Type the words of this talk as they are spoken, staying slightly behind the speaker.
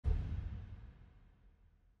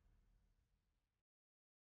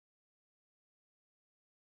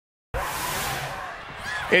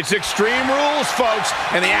It's Extreme Rules, folks,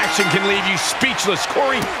 and the action can leave you speechless.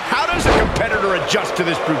 Corey, how does a competitor adjust to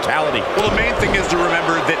this brutality? Well, the main thing is to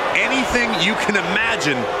remember that anything you can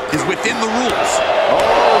imagine is within the rules.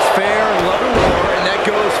 All is fair in love and war, and that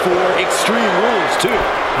goes for Extreme Rules, too.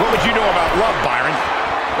 What would you know about love, Byron?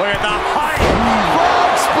 Look at the height!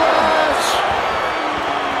 Frog splash!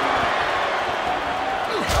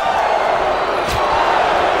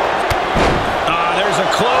 There's a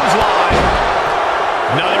clothesline.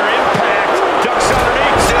 Another impact. Ducks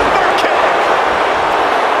underneath. Super kick!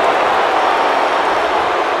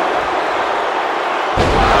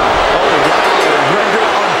 Oh, render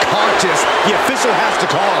unconscious. The official has to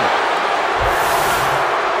call him.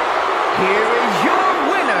 Here is your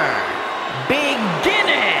winner, Big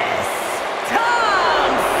Guinness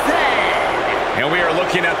Thompson. And we are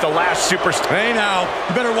looking at the last superstar. Hey now,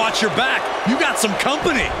 you better watch your back. You got some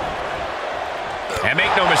company. And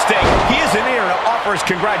make no mistake, he isn't here to offer his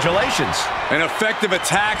congratulations. An effective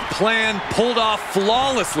attack plan pulled off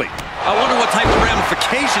flawlessly. I wonder what type of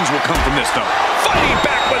ramifications will come from this, though. Fighting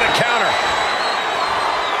back with a counter.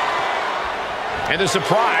 And the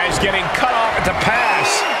surprise, getting cut off at the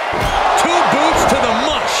pass. 2 boots to the